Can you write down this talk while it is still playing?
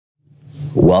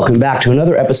Welcome back to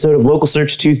another episode of Local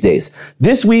Search Tuesdays.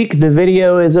 This week, the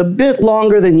video is a bit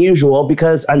longer than usual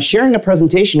because I'm sharing a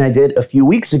presentation I did a few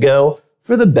weeks ago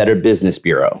for the Better Business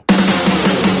Bureau.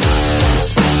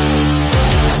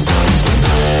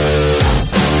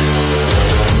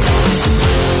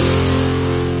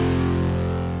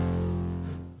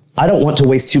 I don't want to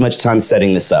waste too much time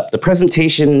setting this up. The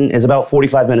presentation is about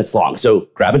 45 minutes long, so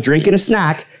grab a drink and a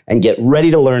snack and get ready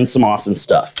to learn some awesome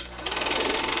stuff.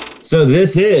 So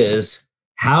this is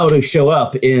how to show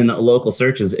up in local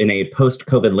searches in a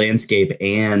post-COVID landscape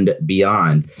and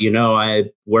beyond.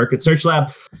 I work at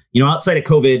SearchLab. Outside of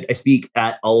COVID, I speak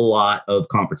at a lot of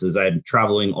conferences. I'm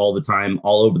traveling all the time,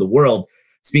 all over the world,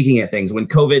 speaking at things. When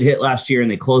COVID hit last year and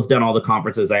they closed down all the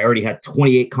conferences, I already had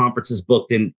 28 conferences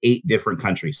booked in 8 different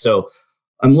countries. So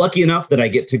I'm lucky enough that I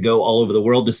get to go all over the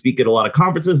world to speak at a lot of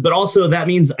conferences, but also that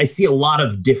means I see a lot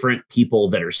of different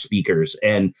people that are speakers.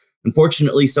 And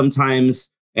unfortunately,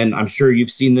 sometimes, and I'm sure you've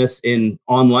seen this in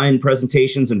online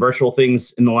presentations and virtual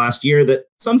things in the last year, that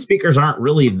some speakers aren't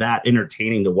really that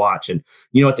entertaining to watch. And,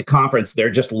 at the conference, they're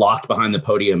just locked behind the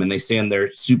podium and they stand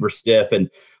there super stiff, and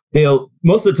they'll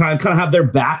most of the time kind of have their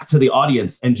back to the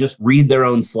audience and just read their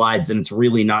own slides, and it's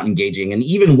really not engaging. And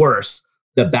even worse,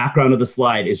 the background of the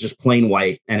slide is just plain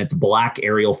white and it's black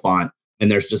Arial font, and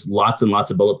there's just lots and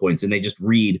lots of bullet points, and they just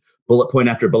read bullet point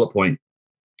after bullet point.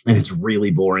 And it's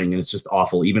really boring and it's just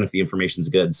awful, even if the information's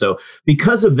good. So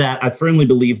because of that, I firmly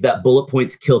believe that bullet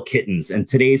points kill kittens. And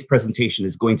today's presentation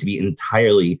is going to be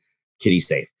entirely kitty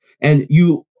safe. And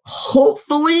you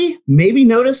hopefully maybe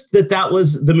noticed that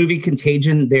was the movie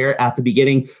Contagion there at the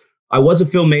beginning. I was a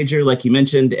film major, like you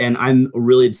mentioned, and I'm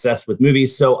really obsessed with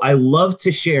movies. So I love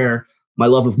to share my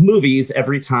love of movies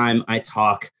every time I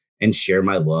talk and share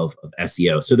my love of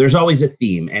SEO. So there's always a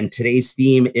theme. And today's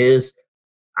theme is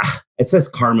it says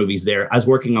car movies there. I was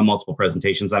working on multiple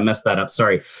presentations. I messed that up.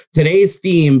 Sorry. Today's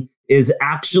theme is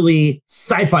actually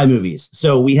sci-fi movies.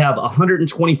 So we have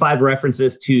 125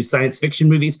 references to science fiction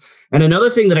movies. And another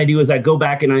thing that I do is I go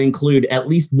back and I include at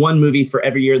least one movie for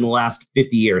every year in the last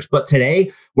 50 years. But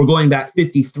today we're going back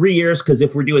 53 years because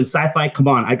if we're doing sci-fi, come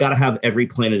on, I got to have every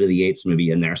Planet of the Apes movie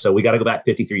in there. So we got to go back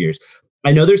 53 years.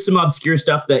 I know there's some obscure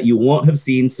stuff that you won't have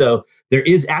seen. So there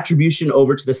is attribution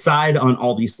over to the side on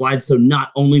all these slides. So not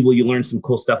only will you learn some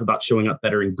cool stuff about showing up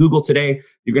better in Google today,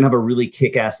 you're going to have a really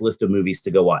kick-ass list of movies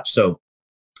to go watch. So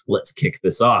let's kick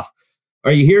this off.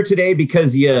 Are you here today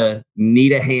because you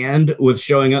need a hand with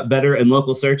showing up better in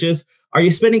local searches? Are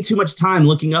you spending too much time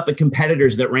looking up at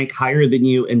competitors that rank higher than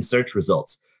you in search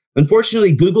results?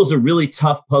 Unfortunately, Google's a really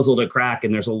tough puzzle to crack,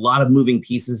 and there's a lot of moving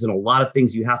pieces and a lot of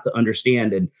things you have to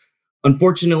understand. And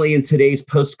unfortunately, in today's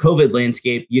post-COVID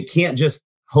landscape, you can't just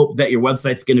hope that your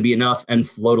website's going to be enough and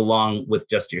float along with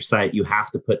just your site. You have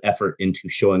to put effort into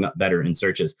showing up better in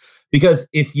searches. Because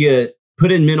if you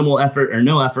put in minimal effort or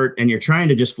no effort and you're trying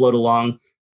to just float along,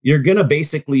 you're going to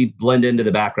basically blend into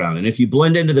the background. And if you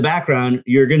blend into the background,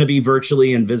 you're going to be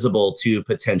virtually invisible to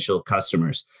potential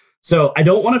customers. So I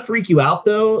don't want to freak you out,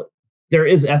 though. There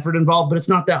is effort involved, but it's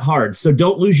not that hard. So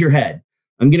don't lose your head.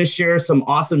 I'm going to share some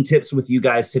awesome tips with you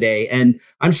guys today. And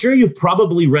I'm sure you've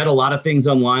probably read a lot of things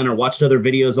online or watched other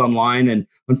videos online. And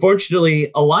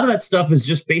unfortunately, a lot of that stuff is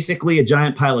just basically a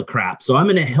giant pile of crap. So I'm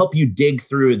going to help you dig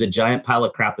through the giant pile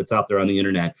of crap that's out there on the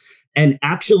internet and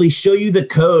actually show you the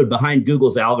code behind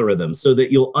Google's algorithm so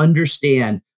that you'll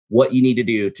understand what you need to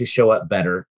do to show up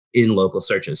better in local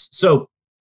searches. So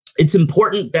it's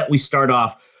important that we start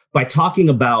off by talking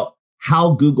about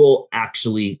how Google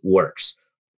actually works.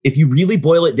 If you really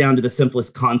boil it down to the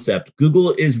simplest concept,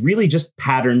 Google is really just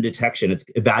pattern detection. It's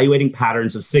evaluating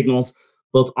patterns of signals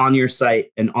both on your site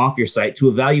and off your site to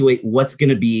evaluate what's going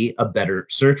to be a better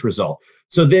search result.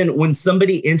 So then when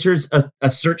somebody enters a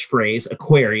search phrase, a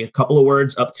query, a couple of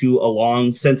words up to a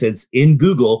long sentence in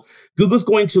Google, Google's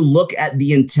going to look at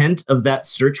the intent of that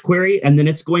search query, and then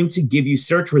it's going to give you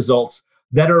search results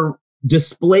that are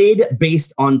displayed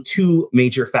based on 2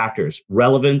 major factors: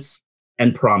 relevance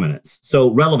and prominence.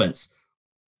 So relevance,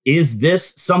 is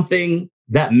this something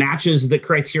that matches the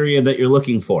criteria that you're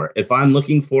looking for? If I'm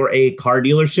looking for a car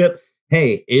dealership,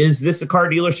 hey, is this a car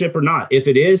dealership or not? If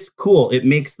it is, cool, it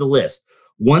makes the list.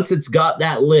 Once it's got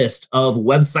that list of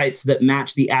websites that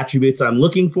match the attributes I'm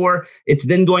looking for, it's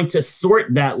then going to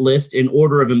sort that list in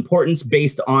order of importance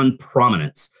based on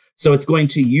prominence. So it's going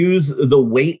to use the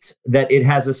weight that it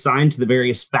has assigned to the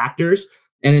various factors,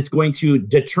 and it's going to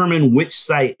determine which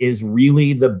site is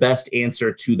really the best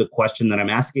answer to the question that I'm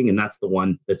asking. And that's the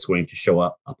one that's going to show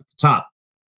up at the top.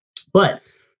 But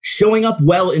showing up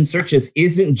well in searches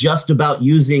isn't just about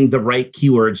using the right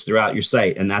keywords throughout your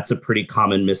site. And that's a pretty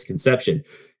common misconception.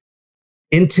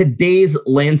 In today's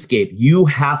landscape, you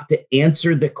have to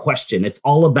answer the question. It's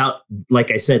all about, like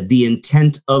I said, the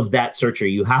intent of that searcher.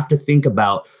 You have to think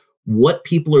about what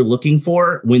people are looking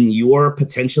for when you're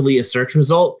potentially a search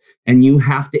result, and you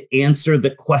have to answer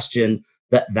the question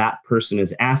that that person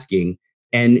is asking.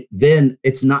 And then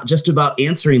it's not just about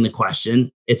answering the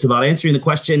question, it's about answering the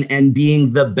question and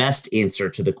being the best answer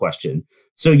to the question.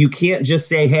 So you can't just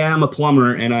say, hey, I'm a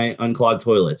plumber and I unclog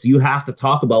toilets. You have to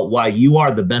talk about why you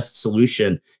are the best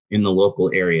solution in the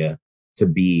local area to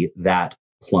be that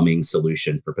plumbing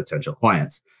solution for potential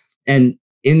clients. And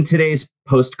in today's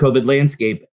post-COVID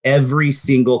landscape, every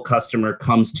single customer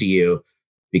comes to you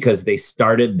because they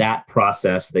started that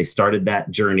process, they started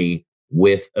that journey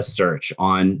with a search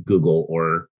on Google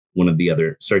or one of the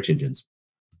other search engines.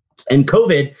 And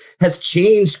COVID has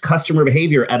changed customer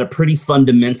behavior at a pretty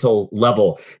fundamental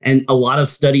level. And a lot of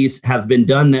studies have been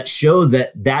done that show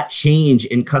that that change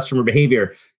in customer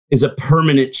behavior is a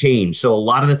permanent change. So a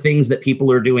lot of the things that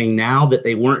people are doing now that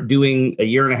they weren't doing a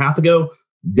year and a half ago,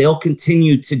 they'll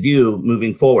continue to do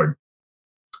moving forward.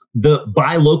 The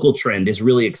buy local trend is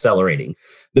really accelerating.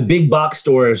 The big box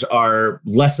stores are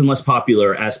less and less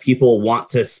popular as people want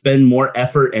to spend more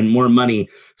effort and more money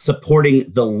supporting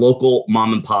the local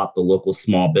mom and pop, the local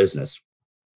small business.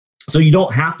 So you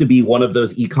don't have to be one of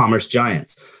those e-commerce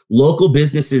giants. Local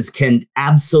businesses can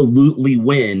absolutely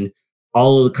win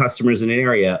all of the customers in an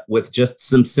area with just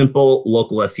some simple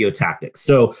local SEO tactics.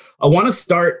 So I want to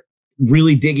start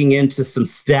really digging into some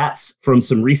stats from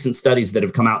some recent studies that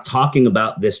have come out talking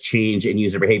about this change in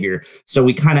user behavior. So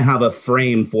we kind of have a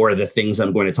frame for the things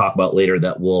I'm going to talk about later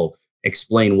that will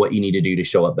explain what you need to do to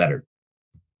show up better.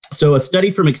 So a study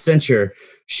from Accenture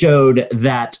showed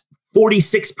that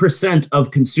 46% of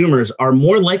consumers are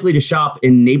more likely to shop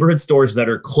in neighborhood stores that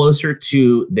are closer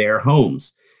to their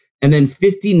homes. And then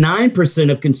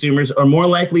 59% of consumers are more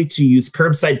likely to use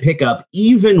curbside pickup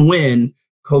even when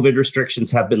COVID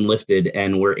restrictions have been lifted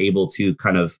and we're able to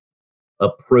kind of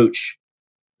approach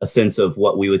a sense of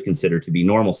what we would consider to be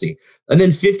normalcy. And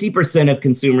then 50% of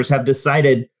consumers have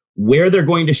decided where they're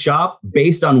going to shop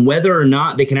based on whether or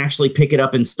not they can actually pick it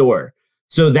up in store.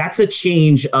 So that's a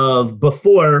change of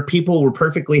before people were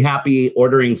perfectly happy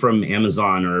ordering from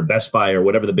Amazon or Best Buy or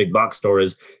whatever the big box store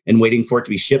is and waiting for it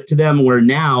to be shipped to them, where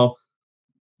now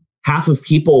half of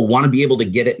people want to be able to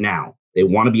get it now. They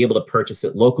want to be able to purchase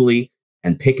it locally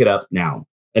and pick it up now.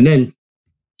 And then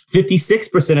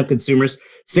 56% of consumers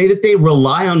say that they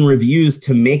rely on reviews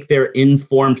to make their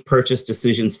informed purchase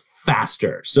decisions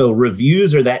faster. So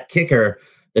reviews are that kicker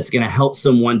that's going to help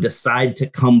someone decide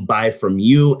to come buy from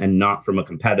you and not from a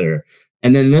competitor.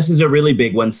 And then this is a really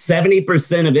big one.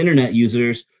 70% of internet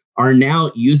users are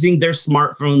now using their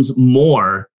smartphones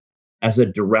more as a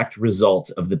direct result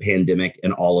of the pandemic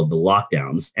and all of the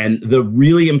lockdowns. And the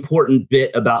really important bit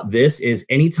about this is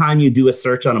anytime you do a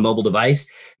search on a mobile device,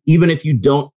 even if you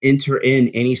don't enter in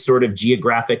any sort of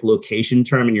geographic location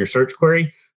term in your search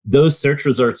query, those search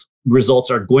results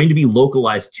are going to be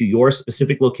localized to your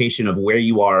specific location of where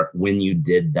you are when you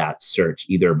did that search,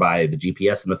 either by the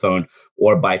GPS in the phone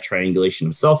or by triangulation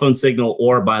of cell phone signal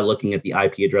or by looking at the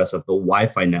IP address of the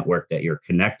Wi-Fi network that you're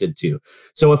connected to.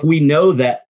 So if we know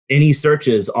that any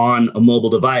searches on a mobile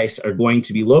device are going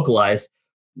to be localized,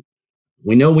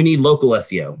 we know we need local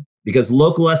SEO, because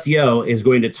local SEO is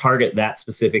going to target that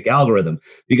specific algorithm,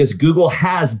 because Google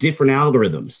has different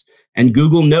algorithms and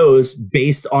Google knows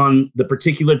based on the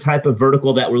particular type of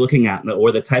vertical that we're looking at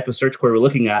or the type of search query we're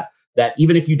looking at, that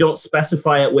even if you don't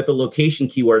specify it with a location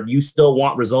keyword, you still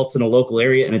want results in a local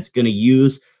area, and it's going to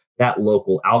use that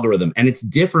local algorithm. And it's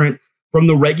different from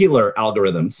the regular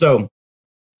algorithm. So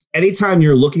anytime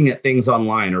you're looking at things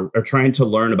online or trying to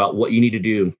learn about what you need to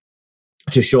do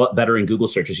to show up better in Google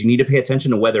searches, you need to pay attention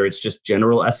to whether it's just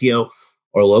general SEO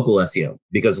or local SEO,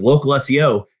 because local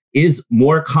SEO is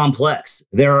more complex.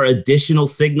 There are additional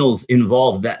signals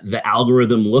involved that the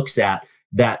algorithm looks at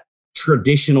that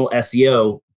traditional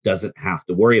SEO doesn't have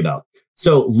to worry about.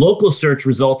 So local search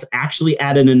results actually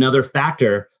add in another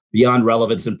factor beyond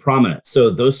relevance and prominence. So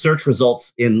those search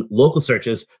results in local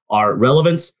searches are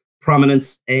relevance,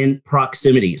 prominence, and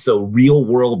proximity. So real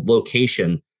world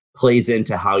location plays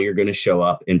into how you're going to show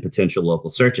up in potential local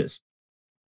searches.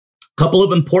 A couple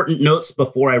of important notes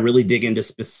before I really dig into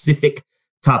specific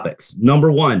topics.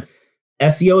 Number one,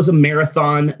 SEO is a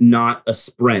marathon, not a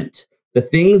sprint. The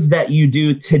things that you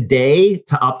do today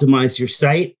to optimize your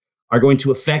site are going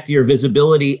to affect your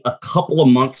visibility a couple of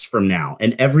months from now,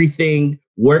 and everything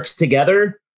works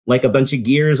together like a bunch of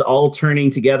gears all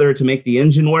turning together to make the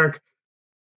engine work.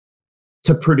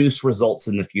 to produce results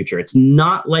in the future. It's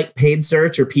not like paid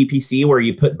search or PPC where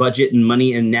you put budget and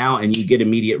money in now and you get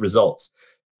immediate results.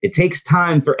 It takes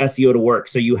time for SEO to work.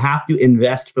 So you have to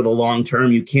invest for the long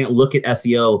term. You can't look at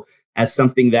SEO as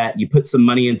something that you put some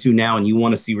money into now and you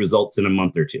want to see results in a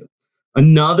month or two.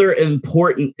 Another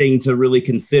important thing to really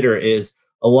consider is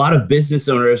a lot of business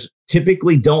owners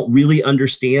typically don't really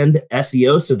understand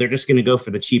SEO. So they're just going to go for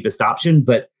the cheapest option.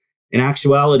 But in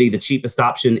actuality, the cheapest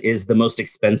option is the most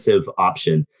expensive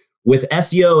option. With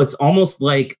SEO, it's almost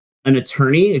like an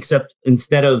attorney, except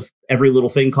instead of every little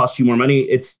thing costs you more money,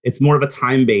 it's more of a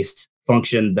time-based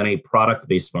function than a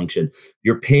product-based function.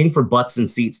 You're paying for butts and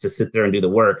seats to sit there and do the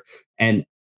work. And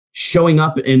showing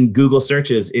up in Google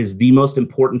searches is the most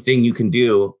important thing you can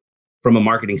do from a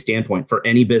marketing standpoint for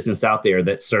any business out there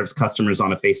that serves customers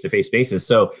on a face-to-face basis.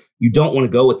 So you don't want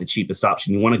to go with the cheapest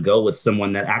option. You want to go with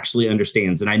someone that actually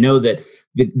understands. And I know that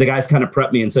the guys kind of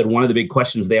prepped me and said, one of the big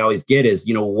questions they always get is,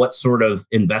 what sort of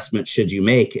investment should you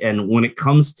make? And when it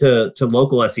comes to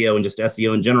local SEO and just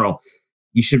SEO in general,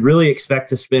 you should really expect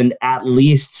to spend at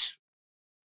least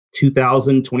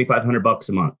 $2,000, $2,500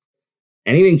 a month.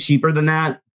 Anything cheaper than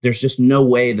that, there's just no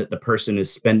way that the person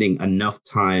is spending enough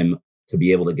time to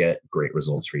be able to get great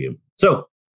results for you. So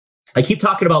I keep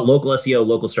talking about local SEO,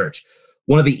 local search.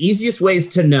 One of the easiest ways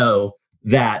to know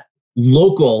that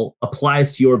local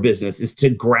applies to your business is to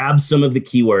grab some of the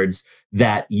keywords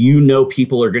that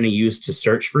people are going to use to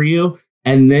search for you,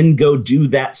 and then go do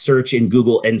that search in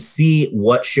Google and see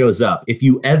what shows up. If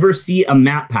you ever see a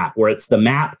map pack where it's the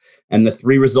map and the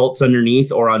 3 results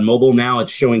underneath, or on mobile now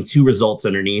it's showing 2 results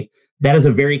underneath, that is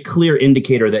a very clear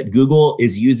indicator that Google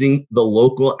is using the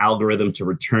local algorithm to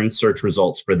return search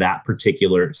results for that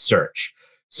particular search.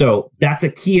 So that's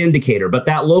a key indicator, but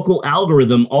that local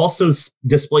algorithm also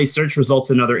displays search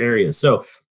results in other areas. So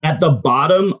at the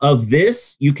bottom of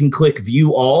this, you can click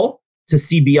View All to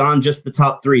see beyond just the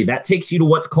top 3. That takes you to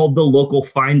what's called the local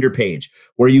finder page,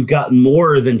 where you've got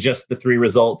more than just the 3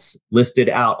 results listed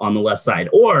out on the left side.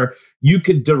 Or you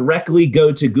could directly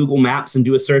go to Google Maps and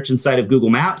do a search inside of Google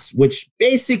Maps, which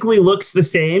basically looks the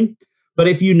same. But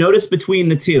if you notice between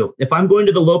the two, if I'm going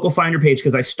to the local finder page,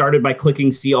 because I started by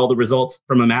clicking see all the results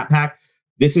from a map pack,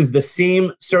 this is the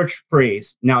same search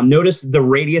phrase. Now notice the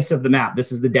radius of the map.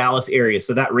 This is the Dallas area.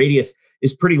 So that radius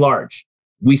is pretty large.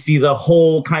 We see the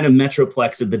whole kind of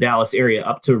metroplex of the Dallas area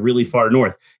up to really far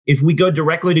north. If we go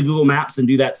directly to Google Maps and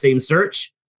do that same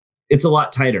search, it's a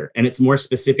lot tighter, and it's more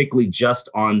specifically just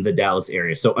on the Dallas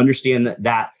area. So understand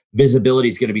that visibility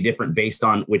is going to be different based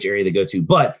on which area they go to.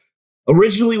 But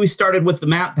originally we started with the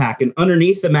map pack, and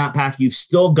underneath the map pack, you've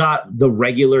still got the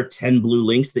regular 10 blue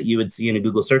links that you would see in a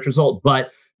Google search result.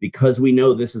 But because we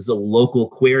know this is a local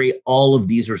query, all of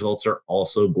these results are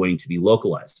also going to be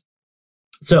localized.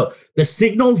 So the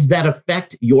signals that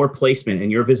affect your placement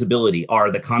and your visibility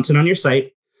are the content on your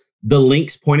site, the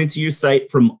links pointed to your site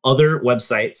from other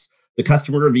websites, the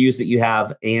customer reviews that you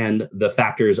have, and the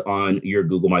factors on your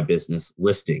Google My Business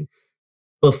listing.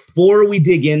 Before we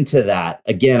dig into that,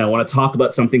 again, I want to talk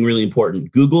about something really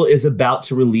important. Google is about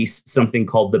to release something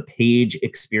called the Page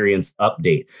Experience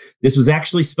Update. This was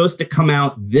actually supposed to come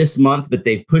out this month, but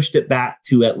they've pushed it back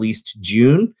to at least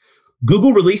June.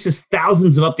 Google releases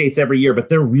thousands of updates every year, but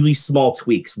they're really small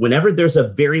tweaks. Whenever there's a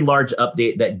very large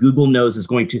update that Google knows is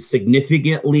going to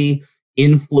significantly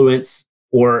influence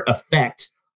or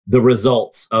affect the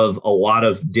results of a lot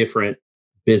of different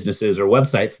businesses or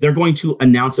websites, they're going to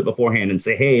announce it beforehand and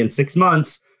say, hey, in 6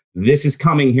 months, this is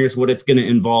coming. Here's what it's going to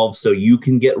involve, so you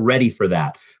can get ready for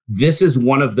that. This is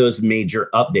one of those major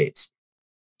updates.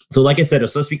 So like I said,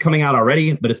 it's supposed to be coming out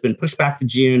already, but it's been pushed back to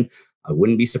June. I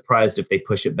wouldn't be surprised if they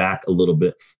push it back a little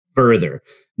bit further.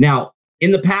 Now,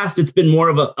 in the past, it's been more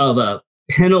of a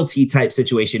penalty type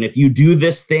situation. If you do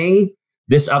this thing,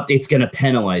 this update's going to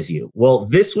penalize you. Well,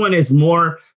 this one is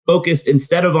more focused,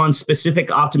 instead of on specific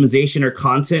optimization or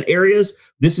content areas,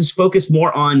 this is focused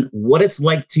more on what it's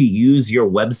like to use your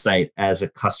website as a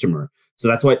customer. So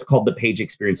that's why it's called the Page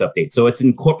Experience Update. So it's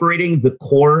incorporating the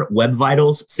core Web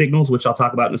Vitals signals, which I'll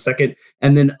talk about in a second,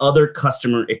 and then other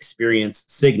customer experience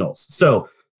signals. So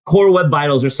core Web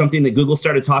Vitals are something that Google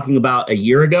started talking about a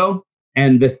year ago.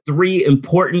 And the 3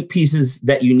 important pieces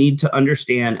that you need to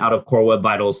understand out of core Web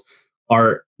Vitals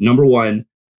are, number 1,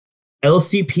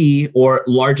 LCP, or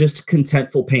largest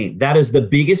contentful paint. That is the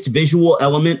biggest visual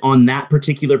element on that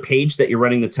particular page that you're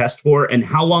running the test for, and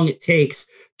how long it takes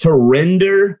to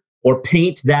render or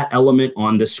paint that element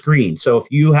on the screen. So if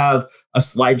you have a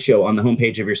slideshow on the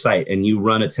homepage of your site and you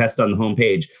run a test on the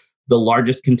homepage, the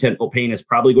largest contentful paint is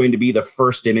probably going to be the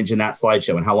first image in that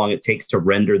slideshow and how long it takes to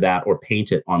render that or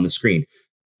paint it on the screen.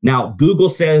 Now, Google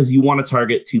says you want to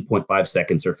target 2.5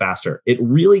 seconds or faster. It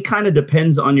really kind of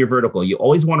depends on your vertical. You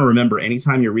always want to remember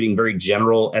anytime you're reading very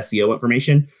general SEO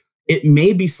information, it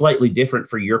may be slightly different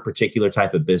for your particular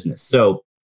type of business. So,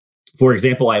 for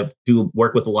example, I do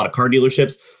work with a lot of car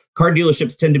dealerships. Car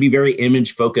dealerships tend to be very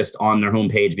image focused on their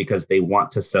homepage because they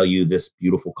want to sell you this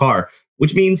beautiful car,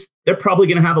 which means they're probably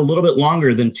going to have a little bit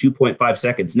longer than 2.5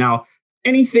 seconds. Now,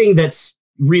 anything that's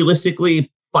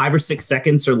realistically 5 or 6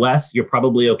 seconds or less, you're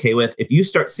probably okay with. If you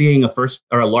start seeing a first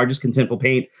or a largest contentful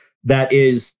paint that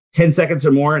is 10 seconds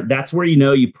or more, that's where you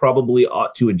know you probably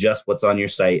ought to adjust what's on your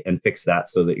site and fix that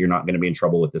so that you're not going to be in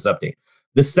trouble with this update.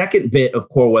 The second bit of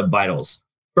Core Web Vitals,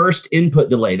 first input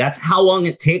delay. That's how long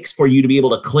it takes for you to be able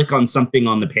to click on something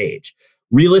on the page.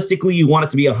 Realistically, you want it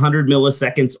to be 100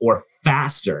 milliseconds or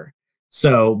faster.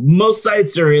 So most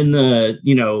sites are in the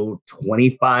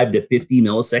 25 to 50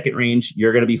 millisecond range.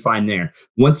 You're going to be fine there.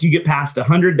 Once you get past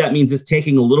 100, that means it's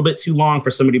taking a little bit too long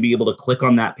for somebody to be able to click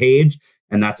on that page,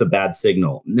 and that's a bad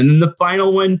signal. And then the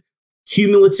final one,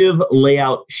 cumulative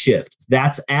layout shift.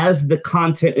 That's as the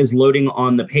content is loading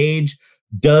on the page,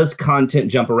 does content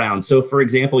jump around? So for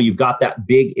example, you've got that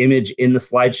big image in the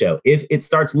slideshow. If it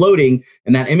starts loading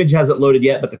and that image hasn't loaded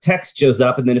yet, but the text shows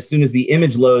up, and then as soon as the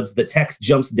image loads, the text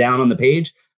jumps down on the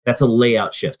page, that's a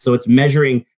layout shift. So it's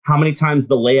measuring how many times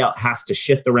the layout has to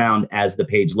shift around as the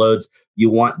page loads. You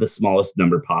want the smallest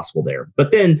number possible there.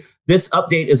 But then this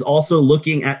update is also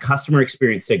looking at customer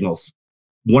experience signals.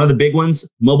 One of the big ones,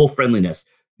 mobile friendliness.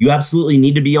 You absolutely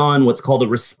need to be on what's called a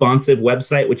responsive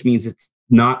website, which means it's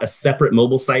not a separate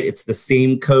mobile site. It's the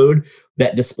same code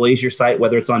that displays your site,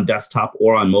 whether it's on desktop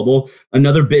or on mobile.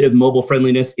 Another bit of mobile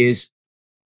friendliness is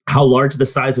how large the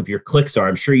size of your clicks are.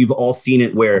 I'm sure you've all seen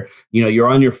it where, you're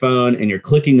on your phone and you're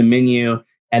clicking the menu,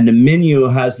 and the menu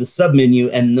has the submenu,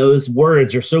 and those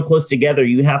words are so close together,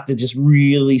 you have to just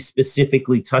really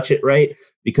specifically touch it right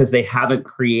because they haven't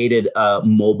created a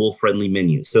mobile friendly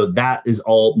menu. So that is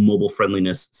all mobile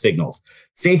friendliness signals.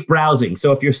 Safe browsing.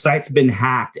 So if your site's been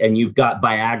hacked and you've got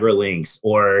Viagra links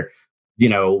or,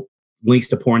 links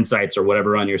to porn sites or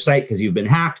whatever on your site because you've been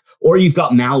hacked, or you've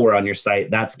got malware on your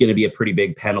site, that's going to be a pretty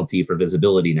big penalty for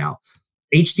visibility now.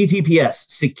 HTTPS,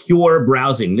 secure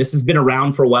browsing. This has been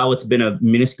around for a while. It's been a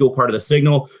minuscule part of the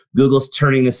signal. Google's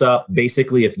turning this up.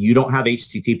 Basically, if you don't have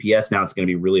HTTPS now, it's going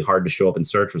to be really hard to show up in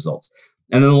search results.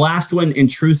 And then the last one,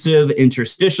 intrusive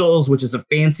interstitials, which is a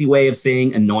fancy way of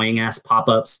saying annoying ass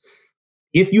pop-ups.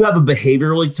 If you have a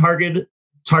behaviorally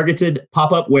targeted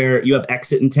pop-up where you have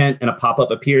exit intent and a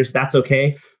pop-up appears, that's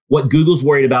okay. What Google's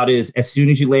worried about is as soon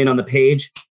as you land on the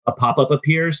page, a pop-up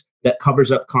appears that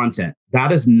covers up content.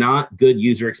 That is not good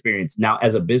user experience. Now,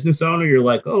 as a business owner, you're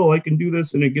like, oh, I can do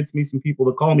this and it gets me some people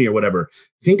to call me or whatever.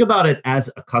 Think about it as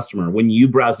a customer. When you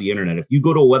browse the internet, if you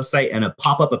go to a website and a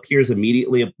pop-up appears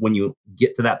immediately when you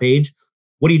get to that page,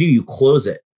 what do? You close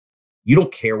it. You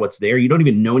don't care what's there. You don't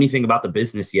even know anything about the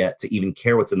business yet to even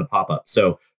care what's in the pop-up.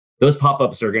 So those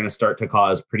pop-ups are going to start to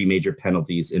cause pretty major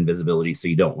penalties in visibility, so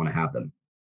you don't want to have them.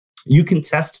 You can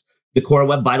test the Core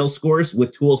Web Vitals scores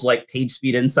with tools like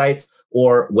PageSpeed Insights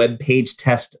or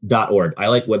webpagetest.org. I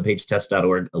like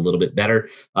webpagetest.org a little bit better.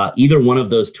 Either one of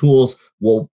those tools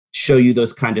will show you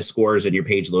those kind of scores and your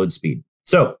page load speed.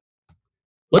 So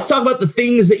let's talk about the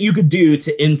things that you could do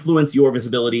to influence your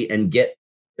visibility and get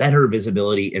better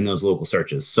visibility in those local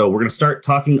searches. So we're going to start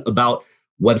talking about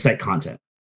website content.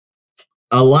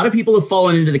 A lot of people have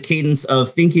fallen into the cadence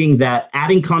of thinking that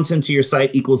adding content to your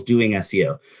site equals doing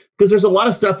SEO, because there's a lot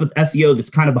of stuff with SEO that's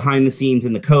kind of behind the scenes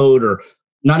in the code or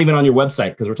not even on your website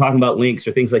because we're talking about links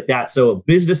or things like that. So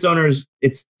business owners,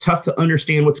 it's tough to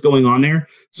understand what's going on there.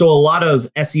 So a lot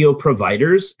of SEO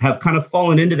providers have kind of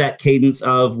fallen into that cadence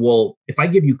of, well, if I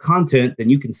give you content, then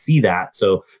you can see that.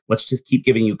 So let's just keep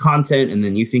giving you content and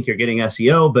then you think you're getting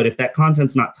SEO. But if that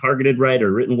content's not targeted right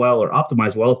or written well or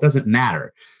optimized well, it doesn't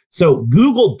matter. So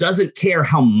Google doesn't care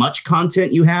how much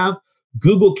content you have.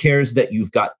 Google cares that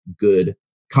you've got good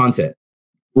content.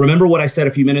 Remember what I said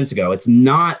a few minutes ago. It's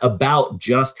not about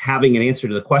just having an answer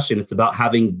to the question. It's about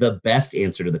having the best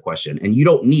answer to the question. And you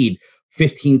don't need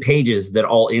 15 pages that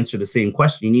all answer the same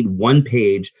question. You need one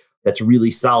page that's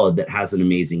really solid that has an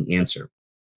amazing answer.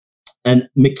 And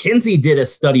McKinsey did a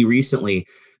study recently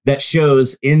that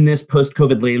shows in this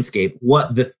post-COVID landscape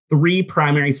what the 3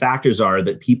 primary factors are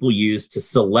that people use to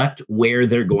select where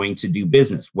they're going to do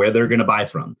business, where they're going to buy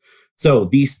from. So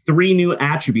these 3 new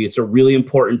attributes are really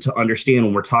important to understand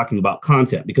when we're talking about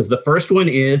content, because the first one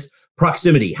is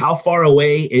proximity. How far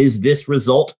away is this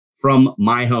result from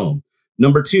my home?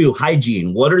 Number 2,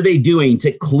 hygiene. What are they doing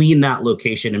to clean that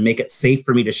location and make it safe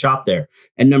for me to shop there?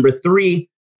 And number 3,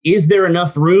 Is there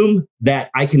enough room that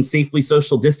I can safely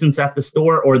social distance at the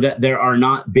store, or that there are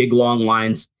not big, long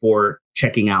lines for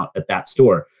checking out at that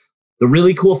store? The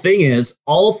really cool thing is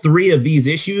all three of these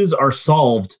issues are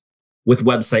solved with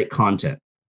website content.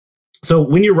 So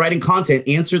when you're writing content,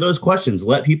 answer those questions,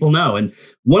 let people know. And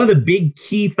one of the big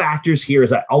key factors here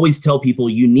is I always tell people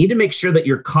you need to make sure that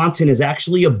your content is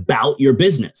actually about your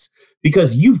business,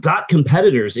 because you've got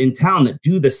competitors in town that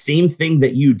do the same thing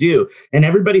that you do. And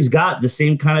everybody's got the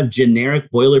same kind of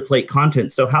generic boilerplate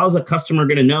content. So how is a customer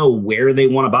going to know where they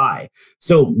want to buy?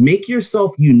 So make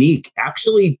yourself unique.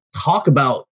 Actually talk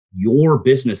about your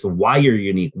business, why you're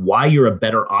unique, why you're a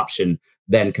better option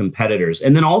than competitors.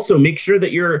 And then also make sure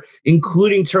that you're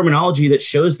including terminology that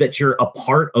shows that you're a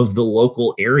part of the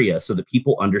local area so that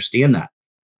people understand that.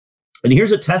 And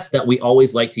here's a test that we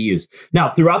always like to use. Now,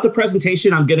 throughout the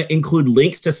presentation, I'm going to include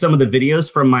links to some of the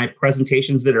videos from my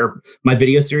presentations that are my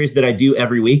video series that I do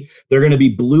every week. They're going to be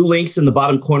blue links in the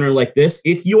bottom corner like this.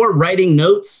 If you're writing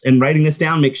notes and writing this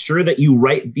down, make sure that you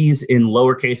write these in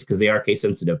lowercase because they are case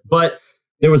sensitive. But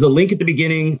there was a link at the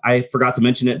beginning. I forgot to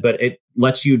mention it, but it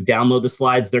lets you download the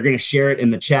slides. They're going to share it in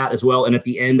the chat as well. And at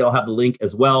the end, I'll have the link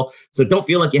as well. So don't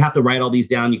feel like you have to write all these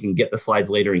down. You can get the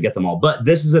slides later and get them all. But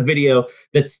this is a video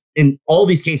that's, in all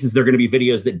these cases, they're going to be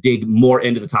videos that dig more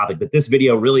into the topic. But this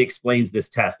video really explains this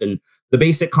test. And the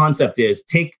basic concept is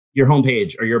take your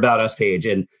homepage or your About Us page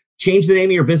and change the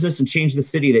name of your business and change the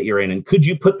city that you're in. And could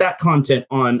you put that content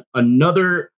on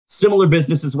another similar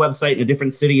business's website in a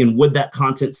different city? And would that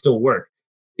content still work?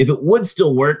 If it would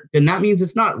still work, then that means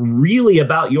it's not really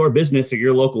about your business or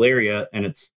your local area, and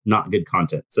it's not good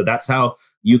content. So that's how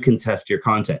you can test your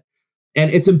content.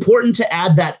 And it's important to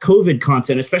add that COVID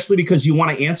content, especially because you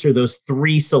want to answer those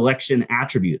 3 selection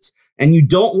attributes. And you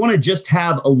don't want to just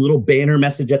have a little banner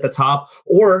message at the top,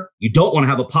 or you don't want to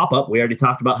have a pop-up. We already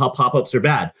talked about how pop-ups are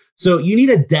bad. So you need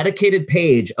a dedicated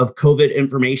page of COVID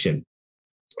information.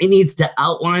 It needs to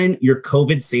outline your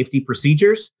COVID safety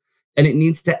procedures. And it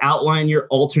needs to outline your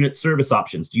alternate service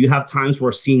options. Do you have times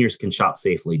where seniors can shop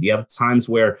safely? Do you have times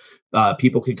where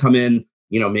people can come in?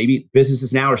 You know, maybe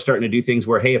businesses now are starting to do things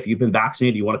where, hey, if you've been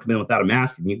vaccinated, you want to come in without a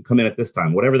mask, and you can come in at this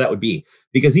time, whatever that would be.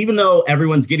 Because even though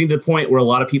everyone's getting to the point where a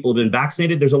lot of people have been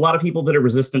vaccinated, there's a lot of people that are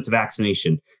resistant to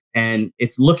vaccination. And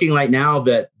it's looking like now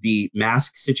that the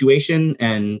mask situation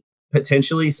and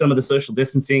potentially some of the social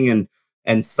distancing and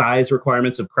size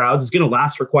requirements of crowds is going to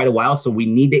last for quite a while. So we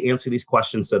need to answer these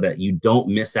questions so that you don't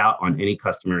miss out on any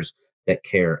customers that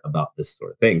care about this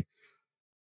sort of thing.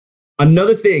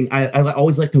 Another thing, I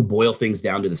always like to boil things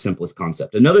down to the simplest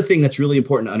concept. Another thing that's really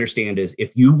important to understand is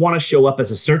if you want to show up as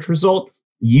a search result,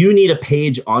 you need a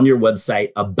page on your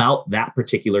website about that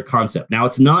particular concept. Now,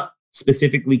 it's not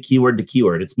specifically keyword to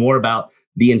keyword. It's more about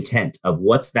the intent of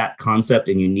what's that concept,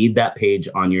 and you need that page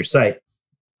on your site.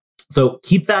 So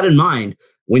keep that in mind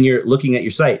when you're looking at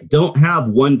your site. Don't have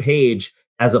one page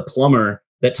as a plumber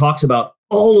that talks about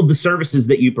all of the services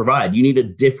that you provide. You need a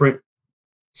different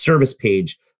service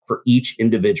page for each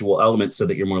individual element so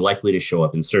that you're more likely to show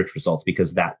up in search results,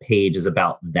 because that page is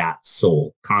about that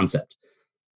sole concept.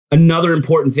 Another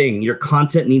important thing, your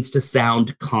content needs to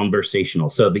sound conversational.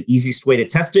 So the easiest way to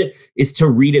test it is to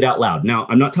read it out loud. Now,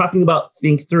 I'm not talking about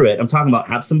think through it. I'm talking about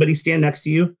have somebody stand next to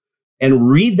you and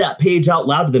read that page out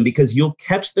loud to them, because you'll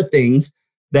catch the things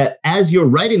that as you're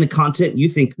writing the content, you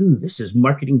think, ooh, this is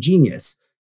marketing genius.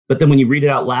 But then when you read it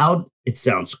out loud, it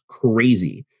sounds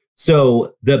crazy.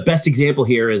 So the best example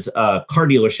here is a car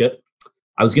dealership.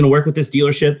 I was going to work with this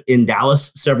dealership in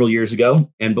Dallas several years ago.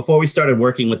 And before we started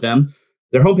working with them,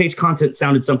 their homepage content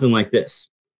sounded something like this.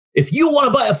 If you want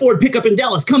to buy a Ford pickup in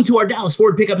Dallas, come to our Dallas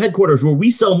Ford pickup headquarters, where we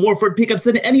sell more Ford pickups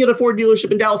than any other Ford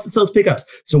dealership in Dallas that sells pickups.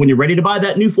 So when you're ready to buy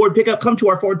that new Ford pickup, come to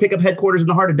our Ford pickup headquarters in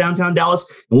the heart of downtown Dallas,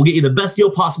 and we'll get you the best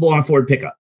deal possible on a Ford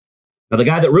pickup. Now, the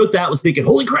guy that wrote that was thinking,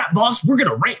 holy crap, boss, we're going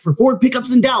to rank for Ford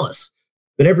pickups in Dallas.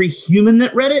 But every human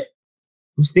that read it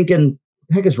was thinking, what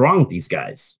the heck is wrong with these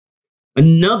guys?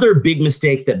 Another big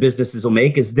mistake that businesses will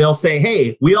make is they'll say,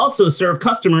 hey, we also serve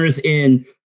customers in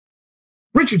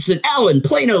Richardson, Allen,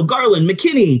 Plano, Garland,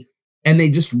 McKinney, and they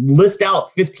just list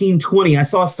out 15, 20. I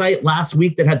saw a site last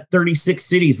week that had 36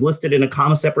 cities listed in a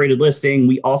comma-separated list saying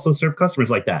we also serve customers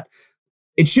like that.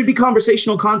 It should be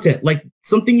conversational content, like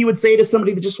something you would say to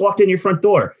somebody that just walked in your front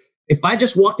door. If I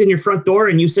just walked in your front door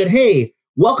and you said, hey,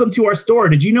 welcome to our store,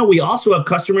 did you know we also have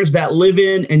customers that live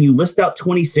in, and you list out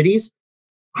 20 cities?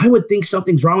 I would think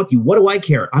something's wrong with you. What do I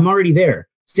care? I'm already there.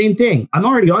 Same thing. I'm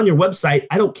already on your website.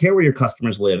 I don't care where your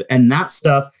customers live. And that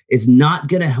stuff is not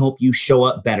going to help you show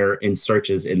up better in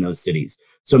searches in those cities.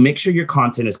 So make sure your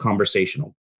content is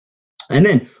conversational. And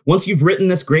then once you've written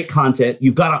this great content,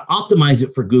 you've got to optimize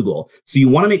it for Google. So you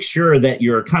want to make sure that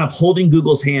you're kind of holding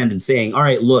Google's hand and saying, all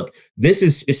right, look, this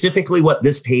is specifically what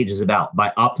this page is about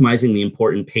by optimizing the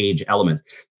important page elements.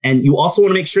 And you also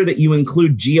want to make sure that you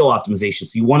include geo optimization.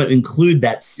 So you want to include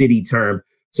that city term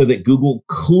so that Google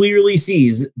clearly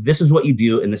sees this is what you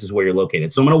do and this is where you're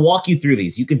located. So I'm going to walk you through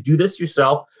these. You can do this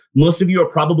yourself. Most of you are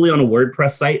probably on a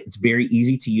WordPress site. It's very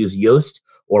easy to use Yoast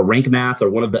or Rank Math or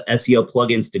one of the SEO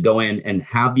plugins to go in and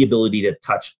have the ability to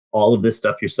touch all of this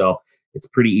stuff yourself. It's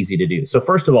pretty easy to do. So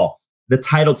first of all, the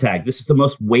title tag. This is the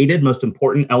most weighted, most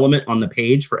important element on the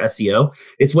page for SEO.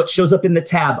 It's what shows up in the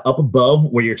tab up above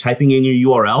where you're typing in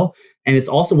your URL. And it's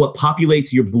also what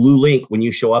populates your blue link when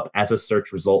you show up as a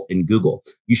search result in Google.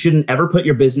 You shouldn't ever put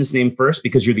your business name first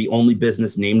because you're the only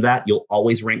business named that. You'll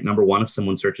always rank #1 if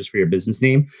someone searches for your business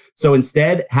name. So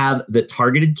instead, have the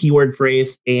targeted keyword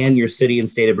phrase and your city and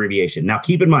state abbreviation. Now,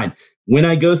 keep in mind, when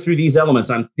I go through these elements,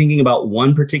 I'm thinking about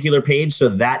one particular page. So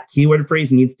that keyword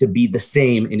phrase needs to be the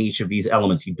same in each of these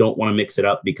elements. You don't want to mix it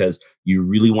up because you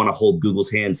really want to hold Google's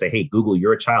hand and say, hey, Google,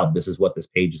 you're a child. This is what this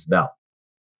page is about.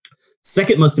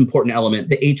 Second most important element,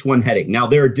 the H1 heading. Now,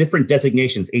 there are different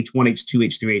designations, H1, H2,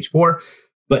 H3, H4,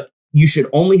 but you should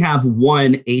only have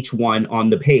one H1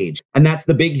 on the page. And that's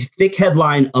the big thick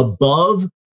headline above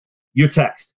your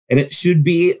text. And it should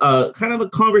be kind of a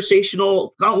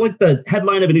conversational, not like the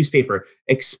headline of a newspaper,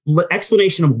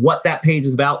 explanation of what that page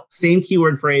is about. Same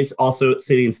keyword phrase, also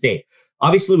city and state.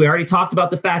 Obviously, we already talked about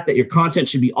the fact that your content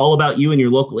should be all about you and your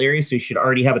local area, so you should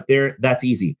already have it there. That's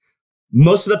easy.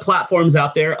 Most of the platforms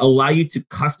out there allow you to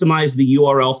customize the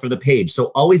URL for the page. So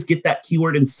always get that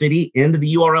keyword and city into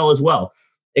the URL as well.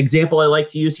 Example I like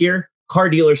to use here, car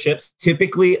dealerships.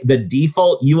 Typically, the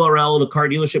default URL of a car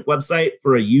dealership website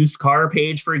for a used car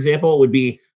page, for example, would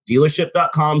be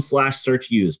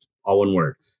dealership.com/search-used, all one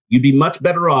word. You'd be much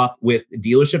better off with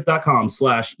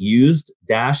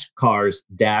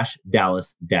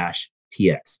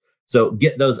dealership.com/used-cars-dallas-tx. So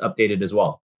get those updated as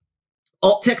well.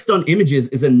 Alt text on images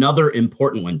is another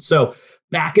important one. So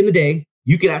back in the day,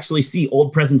 you can actually see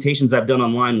old presentations I've done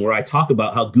online where I talk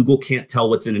about how Google can't tell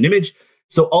what's in an image.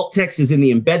 So alt text is in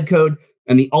the embed code,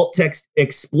 and the alt text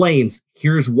explains,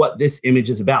 here's what this image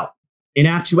is about. In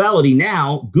actuality,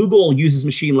 now Google uses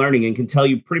machine learning and can tell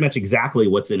you pretty much exactly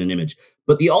what's in an image,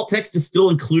 but the alt text is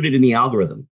still included in the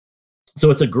algorithm.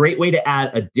 So it's a great way to add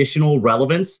additional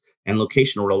relevance and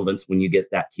locational relevance when you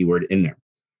get that keyword in there.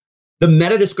 The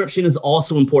meta description is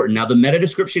also important. Now, the meta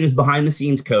description is behind the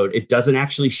scenes code. It doesn't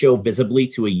actually show visibly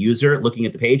to a user looking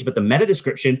at the page, but the meta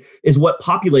description is what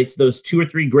populates those 2 or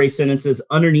 3 gray sentences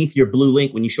underneath your blue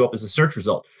link when you show up as a search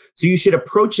result. So you should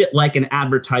approach it like an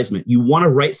advertisement. You want to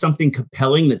write something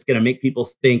compelling that's going to make people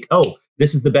think, oh,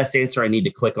 this is the best answer. I need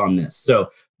to click on this. So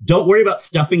don't worry about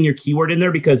stuffing your keyword in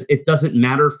there because it doesn't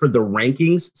matter for the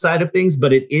rankings side of things,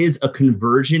 but it is a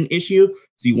conversion issue.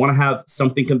 So you want to have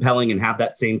something compelling and have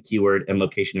that same keyword and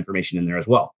location information in there as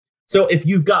well. So if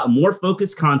you've got more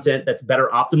focused content that's better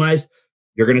optimized,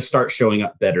 you're going to start showing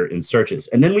up better in searches.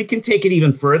 And then we can take it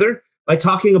even further by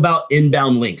talking about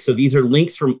inbound links. So these are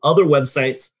links from other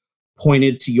websites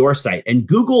pointed to your site. And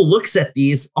Google looks at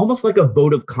these almost like a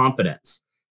vote of confidence.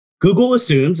 Google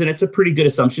assumes, and it's a pretty good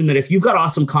assumption, that if you've got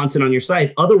awesome content on your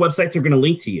site, other websites are going to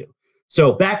link to you.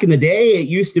 So back in the day, it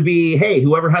used to be, hey,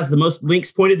 whoever has the most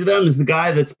links pointed to them is the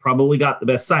guy that's probably got the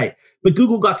best site. But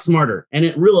Google got smarter and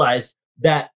it realized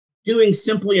that doing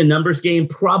simply a numbers game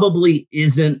probably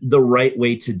isn't the right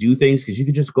way to do things because you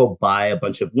could just go buy a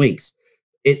bunch of links.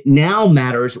 It now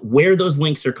matters where those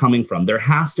links are coming from. There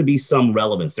has to be some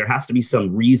relevance. There has to be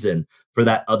some reason for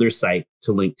that other site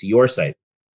to link to your site.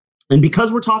 And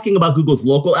because we're talking about Google's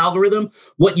local algorithm,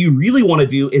 what you really want to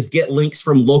do is get links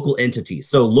from local entities.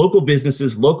 So local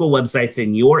businesses, local websites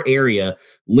in your area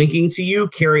linking to you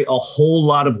carry a whole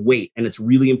lot of weight, and it's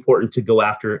really important to go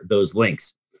after those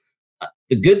links.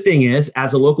 The good thing is,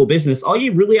 as a local business, all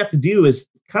you really have to do is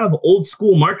kind of old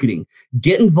school marketing.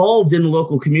 Get involved in the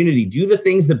local community. Do the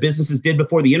things that businesses did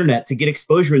before the internet to get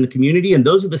exposure in the community, and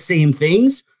those are the same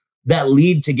things that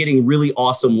lead to getting really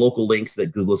awesome local links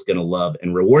that Google's going to love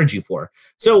and reward you for.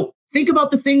 So think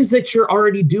about the things that you're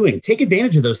already doing. Take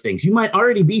advantage of those things. You might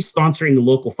already be sponsoring the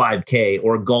local 5K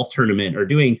or a golf tournament or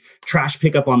doing trash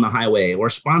pickup on the highway or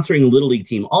sponsoring a Little League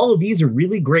team. All of these are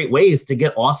really great ways to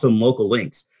get awesome local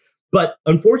links. But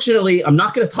unfortunately, I'm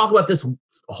not going to talk about this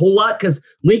a whole lot because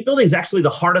link building is actually the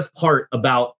hardest part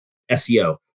about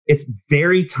SEO. It's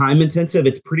very time intensive.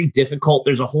 It's pretty difficult.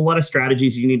 There's a whole lot of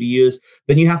strategies you need to use.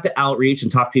 Then you have to outreach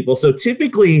and talk to people. So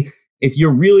typically, if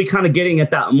you're really kind of getting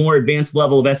at that more advanced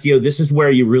level of SEO, this is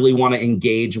where you really want to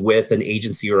engage with an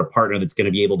agency or a partner that's going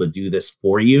to be able to do this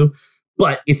for you.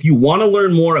 But if you want to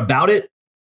learn more about it,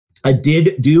 I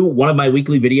did do one of my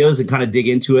weekly videos and kind of dig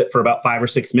into it for about 5 or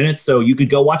 6 minutes. So you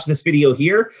could go watch this video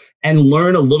here and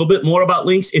learn a little bit more about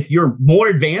links. If you're more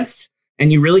advanced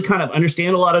and you really kind of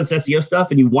understand a lot of this SEO stuff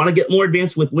and you want to get more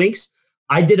advanced with links,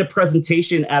 I did a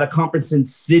presentation at a conference in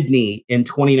Sydney in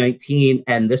 2019.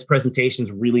 And this presentation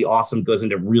is really awesome, goes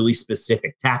into really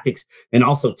specific tactics and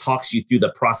also talks you through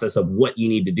the process of what you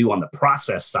need to do on the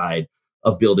process side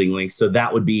of building links. So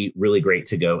that would be really great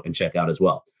to go and check out as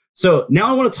well. So now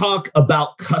I want to talk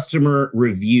about customer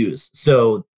reviews.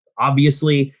 So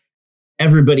obviously,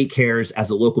 everybody cares as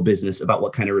a local business about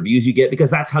what kind of reviews you get because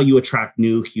that's how you attract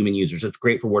new human users. It's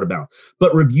great for word of mouth.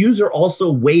 But reviews are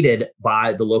also weighted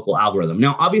by the local algorithm.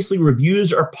 Now, obviously,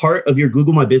 reviews are part of your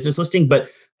Google My Business listing, but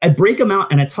I break them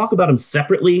out and I talk about them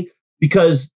separately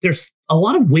because there's a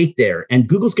lot of weight there. And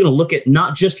Google's going to look at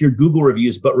not just your Google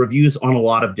reviews, but reviews on a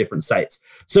lot of different sites.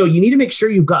 So you need to make sure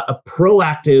you've got a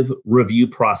proactive review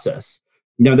process.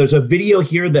 Now, there's a video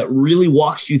here that really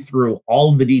walks you through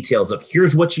all of the details of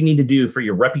here's what you need to do for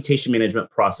your reputation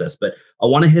management process. But I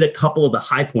want to hit a couple of the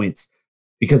high points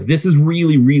because this is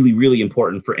really, really, really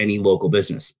important for any local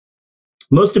business.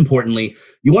 Most importantly,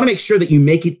 you want to make sure that you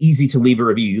make it easy to leave a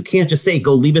review. You can't just say,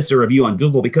 go leave us a review on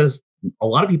Google because a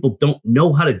lot of people don't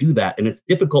know how to do that. And it's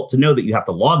difficult to know that you have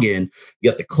to log in, you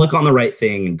have to click on the right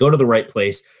thing and go to the right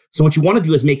place. So what you want to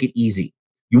do is make it easy.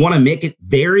 You want to make it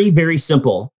very, very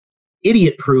simple,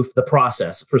 idiot-proof the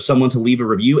process for someone to leave a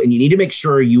review. And you need to make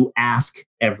sure you ask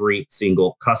every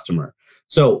single customer.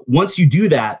 So once you do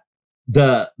that,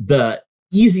 the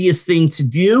easiest thing to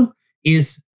do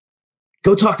is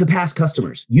go talk to past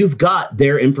customers. You've got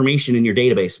their information in your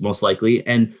database, most likely.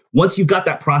 And once you've got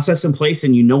that process in place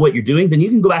and you know what you're doing, then you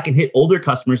can go back and hit older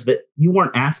customers that you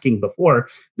weren't asking before.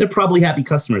 They're probably happy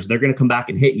customers. They're going to come back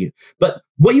and hit you. But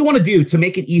what you want to do to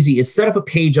make it easy is set up a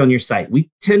page on your site. We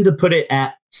tend to put it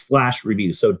at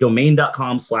 /reviews. So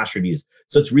domain.com/reviews.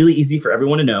 So it's really easy for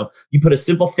everyone to know. You put a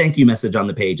simple thank you message on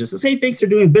the page. It says, hey, thanks for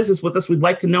doing business with us. We'd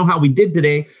like to know how we did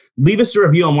today. Leave us a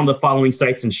review on one of the following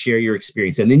sites and share your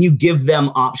experience. And then you give them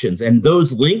options. And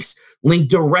those links link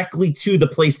directly to the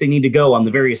place they need to go on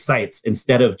the various sites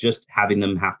instead of just having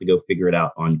them have to go figure it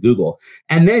out on Google.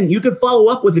 And then you could follow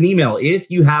up with an email if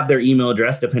you have their email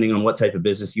address, depending on what type of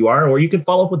business you are, or you can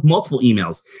follow up with multiple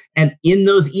emails. And in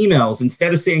those emails,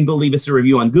 instead of saying, go leave us a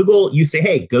review on Google, you say,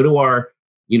 hey, go to our,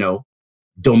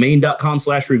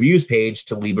 domain.com/reviews page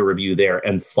to leave a review there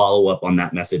and follow up on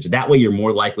that message. That way you're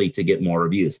more likely to get more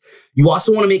reviews. You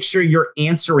also want to make sure you're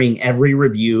answering every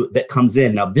review that comes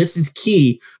in. Now, this is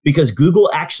key because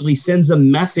Google actually sends a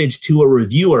message to a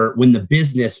reviewer when the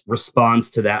business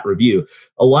responds to that review.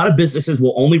 A lot of businesses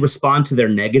will only respond to their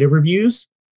negative reviews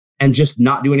and just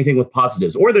not do anything with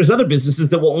positives. Or there's other businesses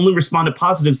that will only respond to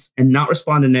positives and not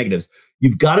respond to negatives.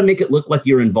 You've got to make it look like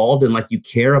you're involved and like you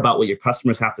care about what your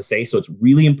customers have to say. So it's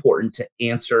really important to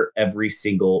answer every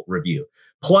single review.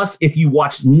 Plus, if you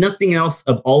watch nothing else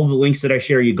of all of the links that I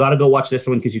share, you got to go watch this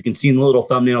one because you can see in the little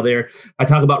thumbnail there, I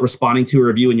talk about responding to a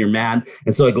review and you're mad.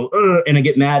 And so I go, and I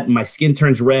get mad and my skin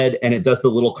turns red and it does the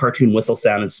little cartoon whistle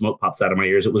sound and smoke pops out of my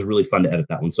ears. It was really fun to edit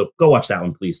that one. So go watch that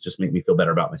one, please. Just make me feel better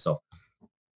about myself.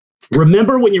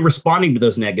 Remember, when you're responding to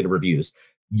those negative reviews,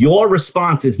 your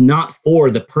response is not for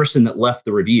the person that left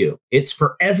the review. It's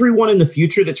for everyone in the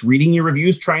future that's reading your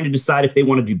reviews, trying to decide if they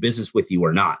want to do business with you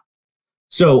or not.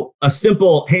 So a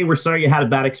simple, hey, we're sorry you had a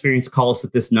bad experience, call us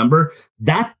at this number,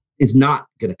 that is not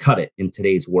going to cut it in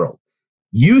today's world.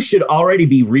 You should already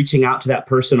be reaching out to that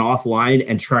person offline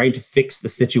and trying to fix the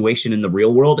situation in the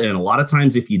real world. And a lot of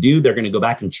times, if you do, they're going to go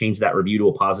back and change that review to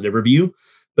a positive review.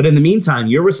 But in the meantime,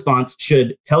 your response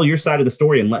should tell your side of the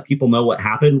story and let people know what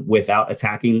happened without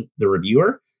attacking the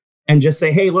reviewer. And just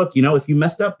say, hey, look, if you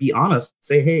messed up, be honest.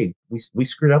 Say, hey, we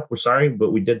screwed up. We're sorry,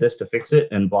 but we did this to fix it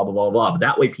and blah, blah, blah, blah. But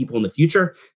that way people in the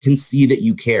future can see that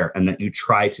you care and that you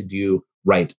try to do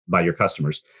right by your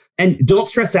customers. And don't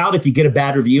stress out if you get a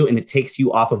bad review and it takes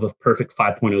you off of a perfect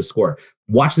 5.0 score.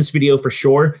 Watch this video for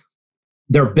sure.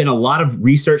 There have been a lot of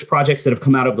research projects that have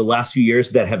come out over the last few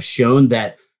years that have shown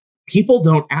that people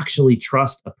don't actually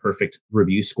trust a perfect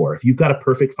review score. If you've got a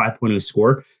perfect 5.0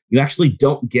 score, you actually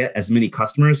don't get as many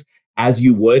customers as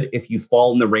you would if you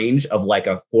fall in the range of like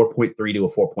a 4.3 to a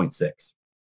 4.6.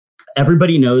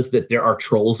 Everybody knows that there are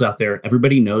trolls out there.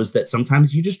 Everybody knows that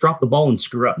sometimes you just drop the ball and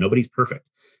screw up. Nobody's perfect.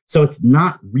 So it's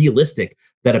not realistic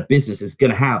that a business is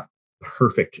going to have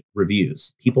perfect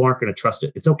reviews. People aren't going to trust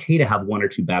it. It's okay to have one or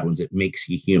two bad ones. It makes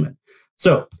you human.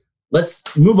 So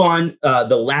let's move on.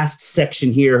 The last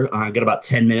section here, I got about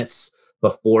 10 minutes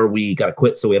before we got to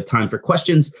quit, so we have time for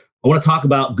questions. I want to talk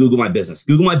about Google My Business.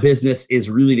 Google My Business is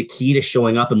really the key to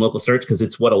showing up in local search because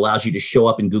it's what allows you to show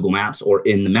up in Google Maps or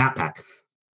in the map pack.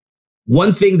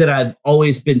 One thing that I've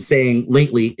always been saying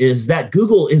lately is that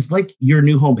Google is like your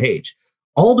new homepage.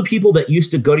 All the people that used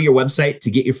to go to your website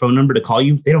to get your phone number to call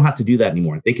you, they don't have to do that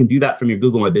anymore. They can do that from your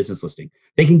Google My Business listing.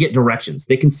 They can get directions.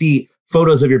 They can see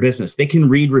photos of your business. They can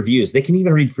read reviews. They can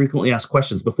even read frequently asked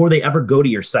questions before they ever go to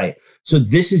your site. So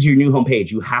this is your new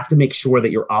homepage. You have to make sure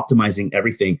that you're optimizing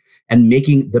everything and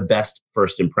making the best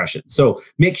first impression. So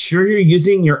make sure you're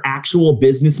using your actual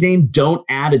business name. Don't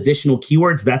add additional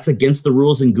keywords. That's against the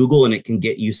rules in Google and it can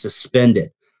get you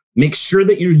suspended. Make sure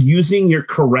that you're using your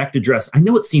correct address. I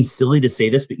know it seems silly to say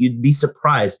this, but you'd be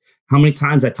surprised how many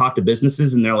times I talk to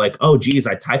businesses and they're like, oh, geez,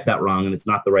 I typed that wrong and it's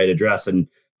not the right address and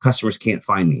customers can't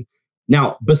find me.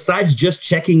 Now, besides just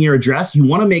checking your address, you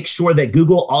want to make sure that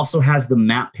Google also has the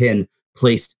map pin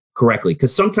placed correctly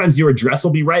because sometimes your address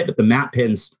will be right, but the map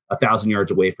pin's 1,000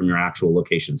 yards away from your actual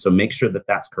location. So make sure that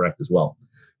that's correct as well.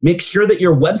 Make sure that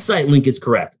your website link is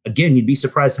correct. Again, you'd be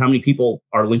surprised how many people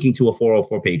are linking to a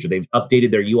 404 page or they've updated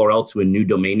their URL to a new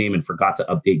domain name and forgot to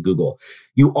update Google.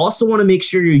 You also want to make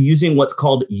sure you're using what's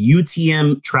called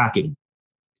UTM tracking.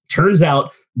 Turns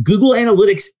out Google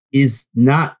Analytics is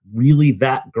not really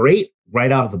that great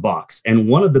right out of the box. And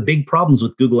one of the big problems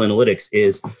with Google Analytics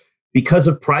is because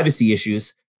of privacy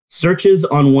issues, searches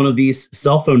on one of these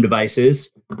cell phone devices,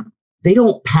 they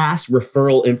don't pass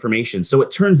referral information. So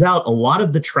it turns out a lot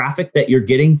of the traffic that you're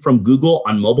getting from Google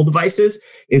on mobile devices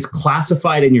is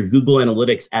classified in your Google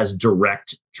Analytics as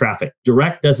direct traffic.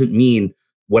 Direct doesn't mean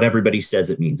what everybody says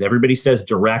it means. Everybody says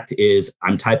direct is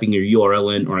I'm typing your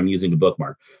URL in or I'm using a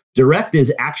bookmark. Direct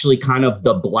is actually kind of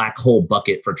the black hole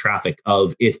bucket for traffic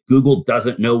of if Google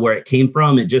doesn't know where it came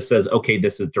from, it just says, okay,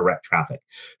 this is direct traffic.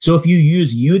 So if you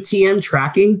use UTM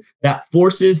tracking, that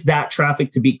forces that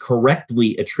traffic to be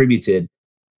correctly attributed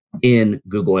in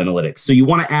Google Analytics. So you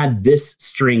want to add this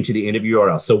string to the end of your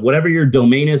URL. So whatever your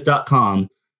domain is .com,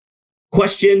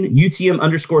 question UTM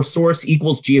underscore source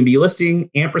equals GMB listing,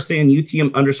 ampersand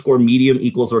UTM underscore medium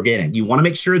equals organic. You want to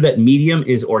make sure that medium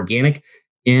is organic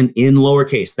and in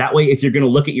lowercase. That way, if you're going to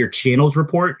look at your channels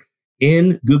report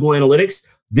in Google Analytics,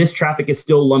 this traffic is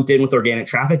still lumped in with organic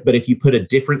traffic. But if you put a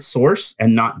different source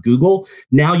and not Google,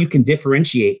 now you can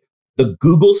differentiate. The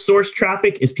Google source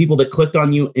traffic is people that clicked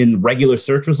on you in regular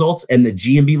search results. And the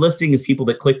GMB listing is people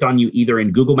that clicked on you either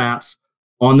in Google Maps,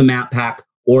 on the map pack,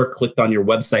 or clicked on your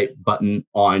website button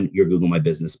on your Google My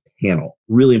Business panel.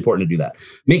 Really important to do that.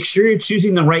 Make sure you're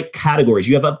choosing the right categories.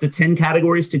 You have up to 10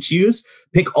 categories to choose.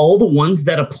 Pick all the ones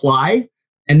that apply.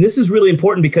 And this is really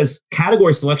important because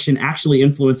category selection actually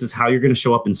influences how you're going to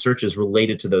show up in searches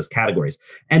related to those categories.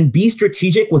 And be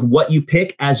strategic with what you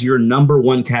pick as your number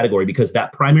one category because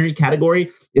that primary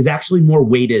category is actually more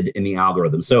weighted in the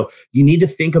algorithm. So you need to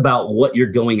think about what you're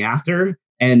going after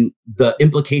and the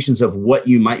implications of what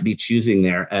you might be choosing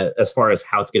there as far as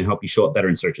how it's going to help you show up better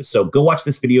in searches. So go watch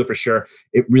this video for sure.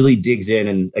 It really digs in.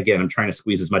 And again, I'm trying to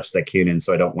squeeze as much as I can in,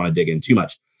 so I don't want to dig in too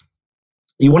much.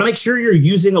 You want to make sure you're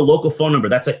using a local phone number.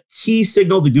 That's a key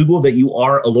signal to Google that you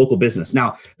are a local business.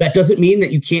 Now, that doesn't mean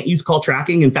that you can't use call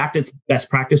tracking. In fact, it's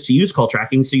best practice to use call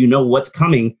tracking so you know what's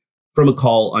coming from a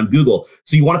call on Google.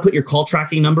 So you want to put your call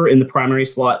tracking number in the primary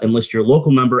slot and list your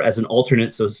local number as an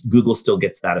alternate so Google still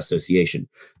gets that association.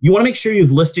 You want to make sure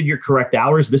you've listed your correct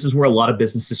hours. This is where a lot of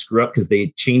businesses screw up because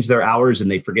they change their hours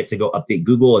and they forget to go update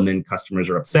Google and then customers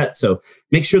are upset. So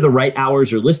make sure the right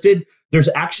hours are listed. There's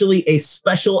actually a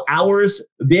special hours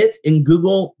bit in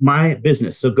Google My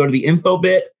Business. So go to the info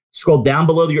bit, scroll down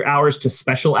below your hours to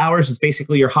special hours. It's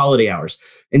basically your holiday hours.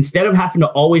 Instead of having to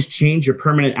always change your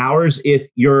permanent hours, if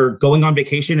you're going on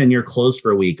vacation and you're closed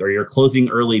for a week or you're closing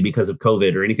early because of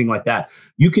COVID or anything like that,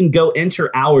 you can go enter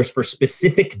hours for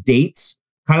specific dates,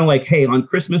 kind of like, hey, on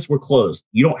Christmas, we're closed.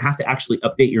 You don't have to actually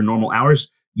update your normal hours.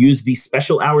 Use the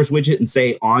special hours widget and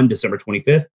say on December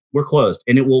 25th, we're closed.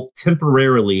 And it will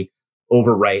temporarily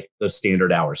overwrite those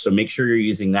standard hours. So make sure you're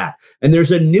using that. And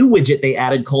there's a new widget they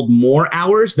added called More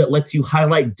Hours that lets you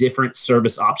highlight different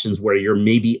service options where you're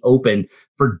maybe open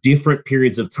for different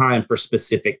periods of time for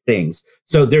specific things.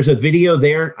 So there's a video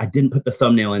there. I didn't put the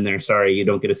thumbnail in there. Sorry, you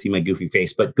don't get to see my goofy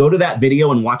face, but go to that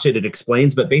video and watch it. It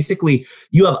explains. But basically,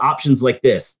 you have options like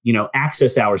this,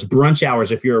 access hours, brunch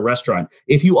hours if you're a restaurant.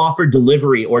 If you offer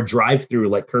delivery or drive-through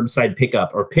like curbside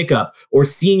pickup or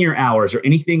senior hours or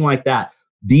anything like that,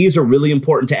 these are really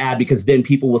important to add because then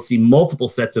people will see multiple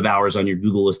sets of hours on your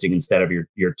Google listing instead of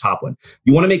your top one.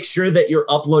 You want to make sure that you're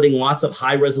uploading lots of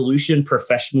high resolution,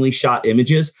 professionally shot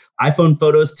images. iPhone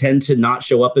photos tend to not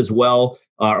show up as well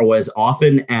or as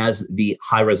often as the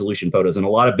high resolution photos. And a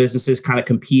lot of businesses kind of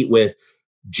compete with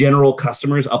general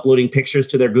customers uploading pictures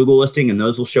to their Google listing, and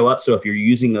those will show up. So if you're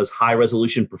using those high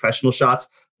resolution professional shots,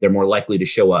 they're more likely to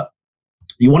show up.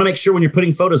 You want to make sure when you're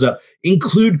putting photos up,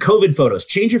 include COVID photos.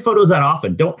 Change your photos that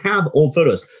often. Don't have old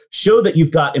photos. Show that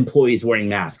you've got employees wearing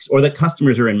masks, or that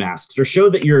customers are in masks, or show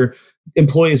that your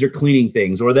employees are cleaning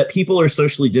things, or that people are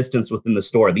socially distanced within the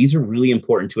store. These are really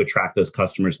important to attract those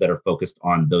customers that are focused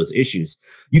on those issues.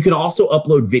 You can also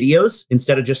upload videos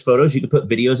instead of just photos. You can put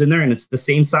videos in there, and it's the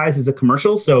same size as a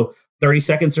commercial. So 30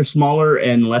 seconds or smaller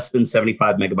and less than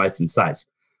 75 megabytes in size.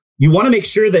 You want to make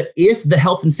sure that if the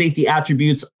health and safety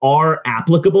attributes are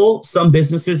applicable, some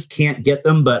businesses can't get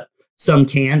them, but some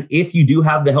can. If you do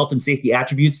have the health and safety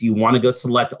attributes, you want to go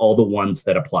select all the ones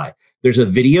that apply. There's a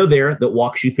video there that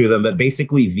walks you through them, but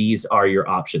basically these are your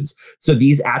options. So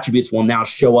these attributes will now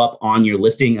show up on your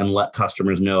listing and let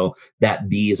customers know that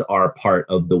these are part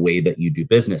of the way that you do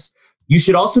business. You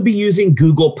should also be using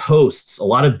Google Posts. A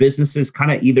lot of businesses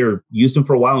kind of either used them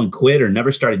for a while and quit or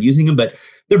never started using them, but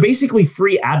they're basically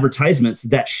free advertisements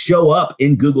that show up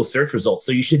in Google search results.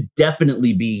 So you should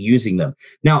definitely be using them.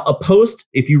 Now, a post,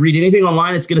 if you read anything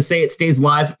online, it's going to say it stays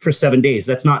live for 7 days.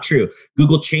 That's not true.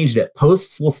 Google changed it.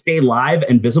 Posts will stay live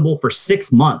and visible for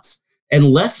 6 months.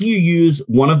 Unless you use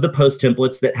one of the post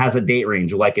templates that has a date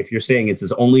range. Like if you're saying this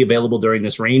is only available during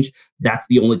this range, that's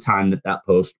the only time that that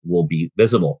post will be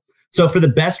visible. So for the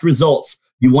best results,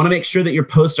 you want to make sure that your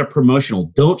posts are promotional.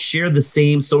 Don't share the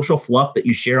same social fluff that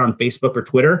you share on Facebook or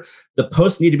Twitter. The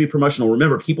posts need to be promotional.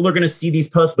 Remember, people are going to see these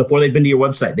posts before they've been to your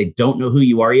website. They don't know who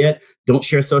you are yet. Don't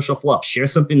share social fluff. Share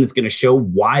something that's going to show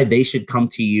why they should come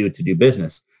to you to do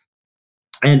business.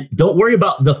 And don't worry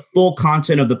about the full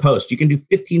content of the post. You can do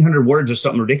 1,500 words or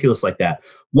something ridiculous like that.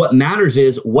 What matters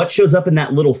is what shows up in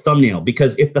that little thumbnail,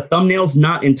 because if the thumbnail's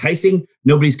not enticing,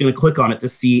 nobody's going to click on it to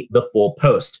see the full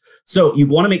post. So you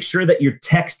want to make sure that your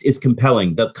text is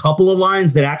compelling. The couple of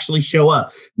lines that actually show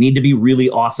up need to be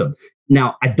really awesome.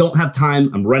 Now, I don't have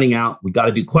time. I'm running out. We got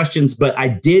to do questions, but I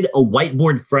did a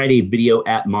Whiteboard Friday video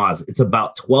at Moz. It's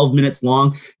about 12 minutes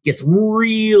long. Gets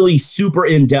really super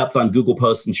in-depth on Google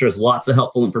Posts and shares lots of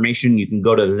helpful information. You can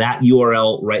go to that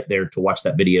URL right there to watch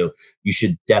that video. You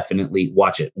should definitely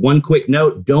watch it. One quick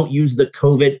note, don't use the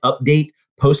COVID update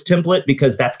post template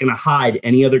because that's going to hide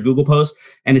any other Google post,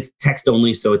 and it's text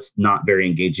only, so it's not very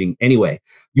engaging anyway.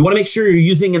 You want to make sure you're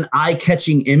using an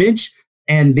eye-catching image.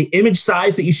 And the image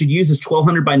size that you should use is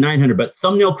 1200 by 900, but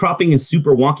thumbnail cropping is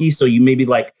super wonky. So you maybe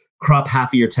like crop half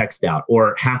of your text out,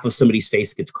 or half of somebody's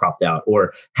face gets cropped out,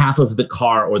 or half of the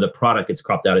car or the product gets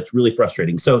cropped out. It's really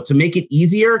frustrating. So to make it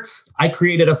easier, I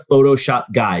created a Photoshop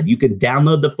guide. You can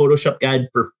download the Photoshop guide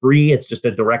for free. It's just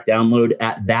a direct download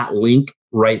at that link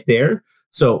right there.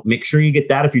 So make sure you get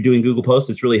that if you're doing Google Posts.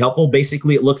 It's really helpful.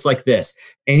 Basically, it looks like this.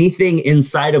 Anything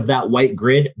inside of that white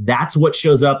grid, that's what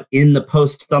shows up in the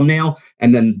post thumbnail.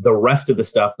 And then the rest of the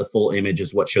stuff, the full image,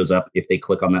 is what shows up if they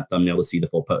click on that thumbnail to see the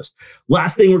full post.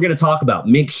 Last thing we're going to talk about,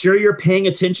 make sure you're paying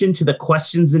attention to the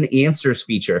questions and answers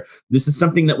feature. This is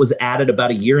something that was added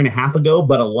about 1.5 years ago,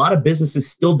 but a lot of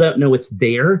businesses still don't know it's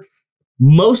there.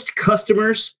 Most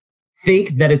customers think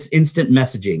that it's instant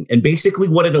messaging. And basically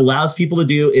what it allows people to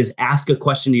do is ask a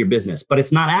question to your business, but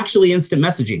it's not actually instant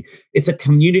messaging. It's a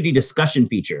community discussion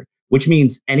feature, which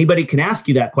means anybody can ask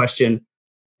you that question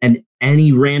and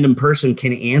any random person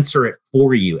can answer it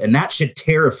for you. And that should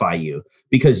terrify you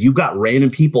because you've got random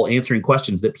people answering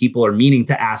questions that people are meaning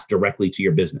to ask directly to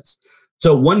your business.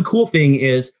 So one cool thing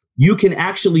is you can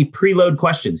actually preload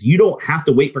questions. You don't have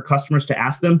to wait for customers to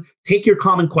ask them. Take your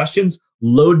common questions,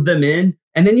 load them in,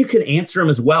 and then you can answer them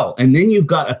as well. And then you've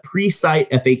got a pre-site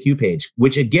FAQ page,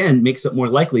 which again makes it more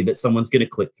likely that someone's going to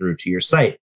click through to your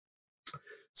site.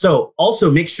 So also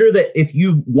make sure that if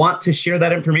you want to share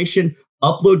that information,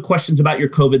 upload questions about your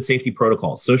COVID safety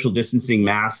protocols, social distancing,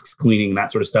 masks, cleaning,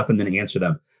 that sort of stuff, and then answer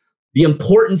them. The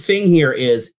important thing here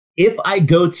is if I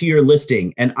go to your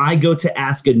listing and I go to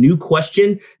ask a new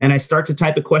question and I start to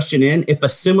type a question in, if a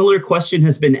similar question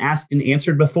has been asked and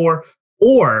answered before,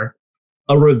 or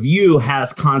a review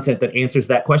has content that answers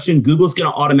that question, Google's going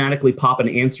to automatically pop an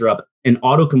answer up and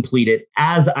autocomplete it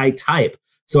as I type.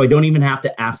 So I don't even have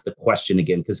to ask the question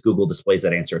again because Google displays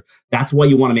that answer. That's why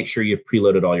you want to make sure you've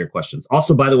preloaded all your questions.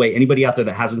 Also, by the way, anybody out there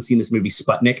that hasn't seen this movie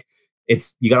Sputnik,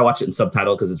 you got to watch it in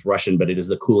subtitle because it's Russian, but it is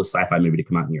the coolest sci-fi movie to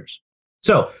come out in years.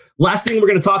 So last thing we're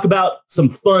going to talk about, some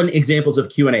fun examples of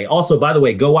Q&A. Also, by the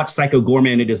way, go watch Psycho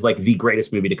Gorman. It is like the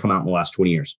greatest movie to come out in the last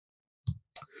 20 years.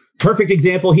 Perfect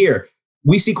example here.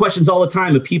 We see questions all the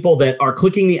time of people that are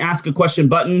clicking the ask a question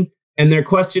button. And their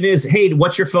question is, hey,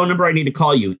 what's your phone number? I need to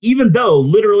call you. Even though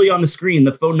literally on the screen,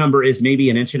 the phone number is maybe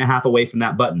 1.5 inches away from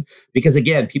that button. Because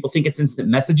again, people think it's instant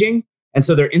messaging. And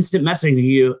so they're instant messaging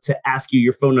you to ask you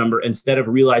your phone number instead of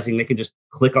realizing they can just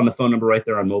click on the phone number right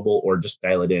there on mobile or just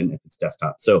dial it in if it's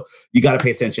desktop. So you got to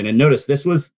pay attention. And notice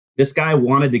this guy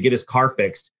wanted to get his car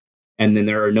fixed, and then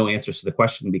there are no answers to the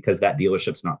question because that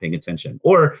dealership's not paying attention.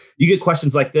 Or you get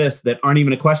questions like this that aren't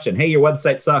even a question. Hey, your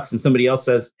website sucks. And somebody else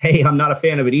says, hey, I'm not a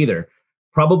fan of it either.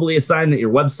 Probably a sign that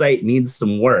your website needs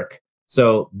some work.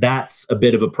 So that's a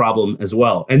bit of a problem as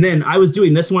well. And then I was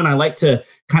doing this one. I like to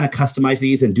kind of customize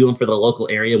these and do them for the local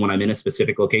area when I'm in a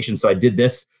specific location. So I did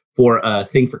this for a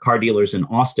thing for car dealers in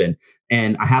Austin.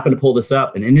 And I happened to pull this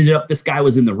up and ended up this guy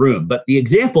was in the room. But the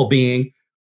example being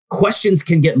questions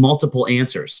can get multiple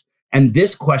answers. And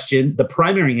this question, the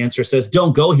primary answer says,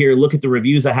 don't go here. Look at the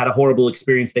reviews. I had a horrible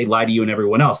experience. They lie to you and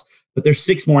everyone else. But there's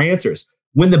 6 more answers.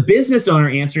 When the business owner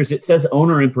answers, it says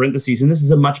owner in parentheses, and this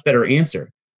is a much better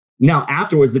answer. Now,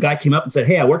 afterwards, the guy came up and said,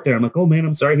 hey, I work there. I'm like, oh, man,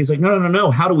 I'm sorry. He's like,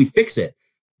 no. How do we fix it?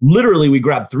 Literally, we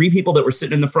grabbed 3 people that were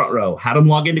sitting in the front row, had them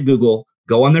log into Google,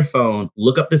 go on their phone,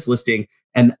 look up this listing.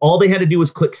 And all they had to do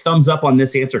was click thumbs up on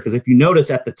this answer. Because if you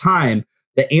notice at the time,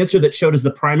 the answer that showed as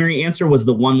the primary answer was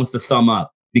the one with the thumb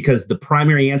up, because the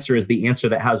primary answer is the answer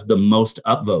that has the most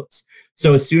upvotes.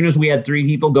 So as soon as we had 3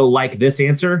 people go like this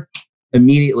answer,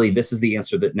 immediately, this is the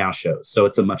answer that now shows. So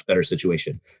it's a much better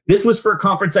situation. This was for a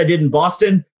conference I did in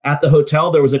Boston. At the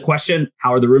hotel, there was a question,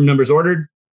 how are the room numbers ordered?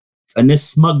 And this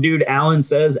smug dude, Alan,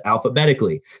 says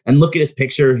alphabetically. And look at his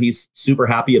picture. He's super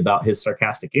happy about his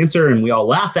sarcastic answer, and we all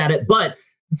laugh at it, but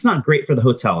it's not great for the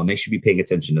hotel, and they should be paying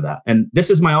attention to that. And this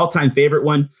is my all-time favorite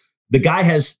one. The guy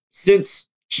has since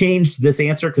changed this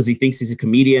answer because he thinks he's a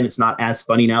comedian. It's not as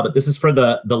funny now, but this is for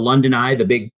the London Eye, the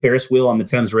big Ferris wheel on the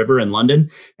Thames River in London.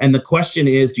 And the question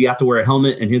is, do you have to wear a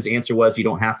helmet? And his answer was, you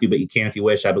don't have to, but you can if you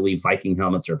wish. I believe Viking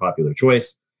helmets are a popular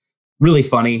choice. Really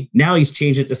funny. Now he's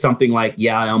changed it to something like,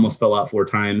 yeah, I almost fell out 4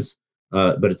 times,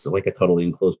 but it's like a totally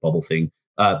enclosed bubble thing.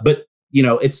 But you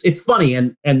know, it's funny.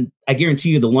 And I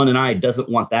guarantee you the London Eye doesn't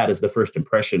want that as the first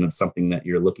impression of something that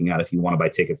you're looking at if you want to buy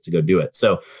tickets to go do it.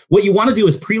 So what you want to do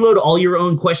is preload all your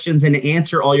own questions and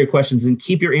answer all your questions and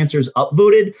keep your answers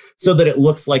upvoted so that it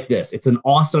looks like this. It's an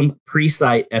awesome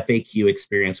pre-site FAQ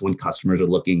experience when customers are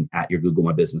looking at your Google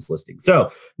My Business listing. So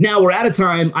now we're out of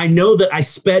time. I know that I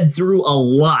sped through a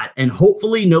lot, and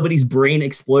hopefully nobody's brain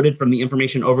exploded from the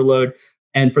information overload.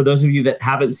 And for those of you that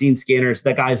haven't seen Scanners,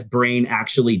 that guy's brain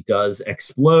actually does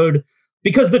explode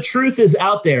because the truth is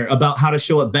out there about how to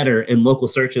show up better in local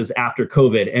searches after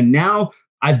COVID. And now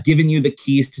I've given you the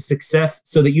keys to success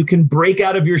so that you can break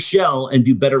out of your shell and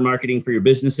do better marketing for your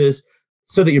businesses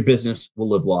so that your business will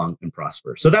live long and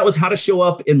prosper. So that was how to show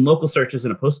up in local searches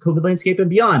in a post-COVID landscape and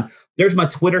beyond. There's my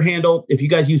Twitter handle. If you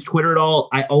guys use Twitter at all,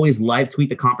 I always live tweet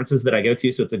the conferences that I go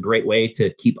to. So it's a great way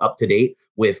to keep up to date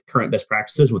with current best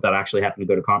practices without actually having to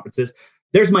go to conferences.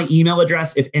 There's my email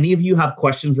address. If any of you have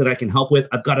questions that I can help with,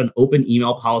 I've got an open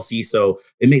email policy. So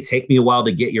it may take me a while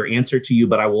to get your answer to you,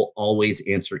 but I will always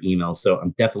answer emails. So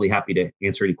I'm definitely happy to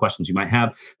answer any questions you might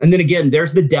have. And then again,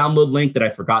 there's the download link that I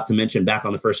forgot to mention back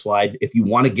on the first slide. If you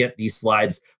want to get these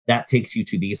slides, that takes you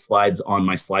to these slides on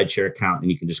my SlideShare account, and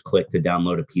you can just click to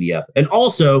download a PDF. And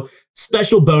also,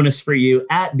 special bonus for you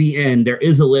at the end, there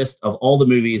is a list of all the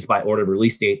movies by order of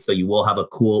release date. So you will have a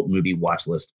cool movie watch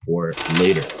list for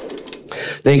later.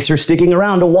 Thanks for sticking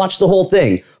around to watch the whole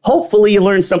thing. Hopefully you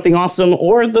learned something awesome,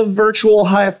 or the virtual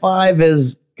high five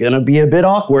is gonna be a bit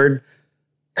awkward,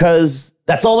 because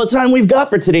that's all the time we've got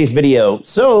for today's video.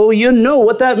 So you know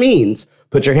what that means.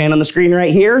 Put your hand on the screen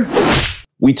right here.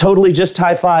 We totally just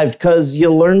high-fived because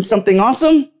you learned something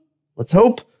awesome. Let's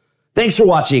hope. Thanks for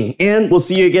watching, and we'll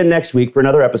see you again next week for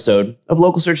another episode of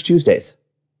Local Search Tuesdays.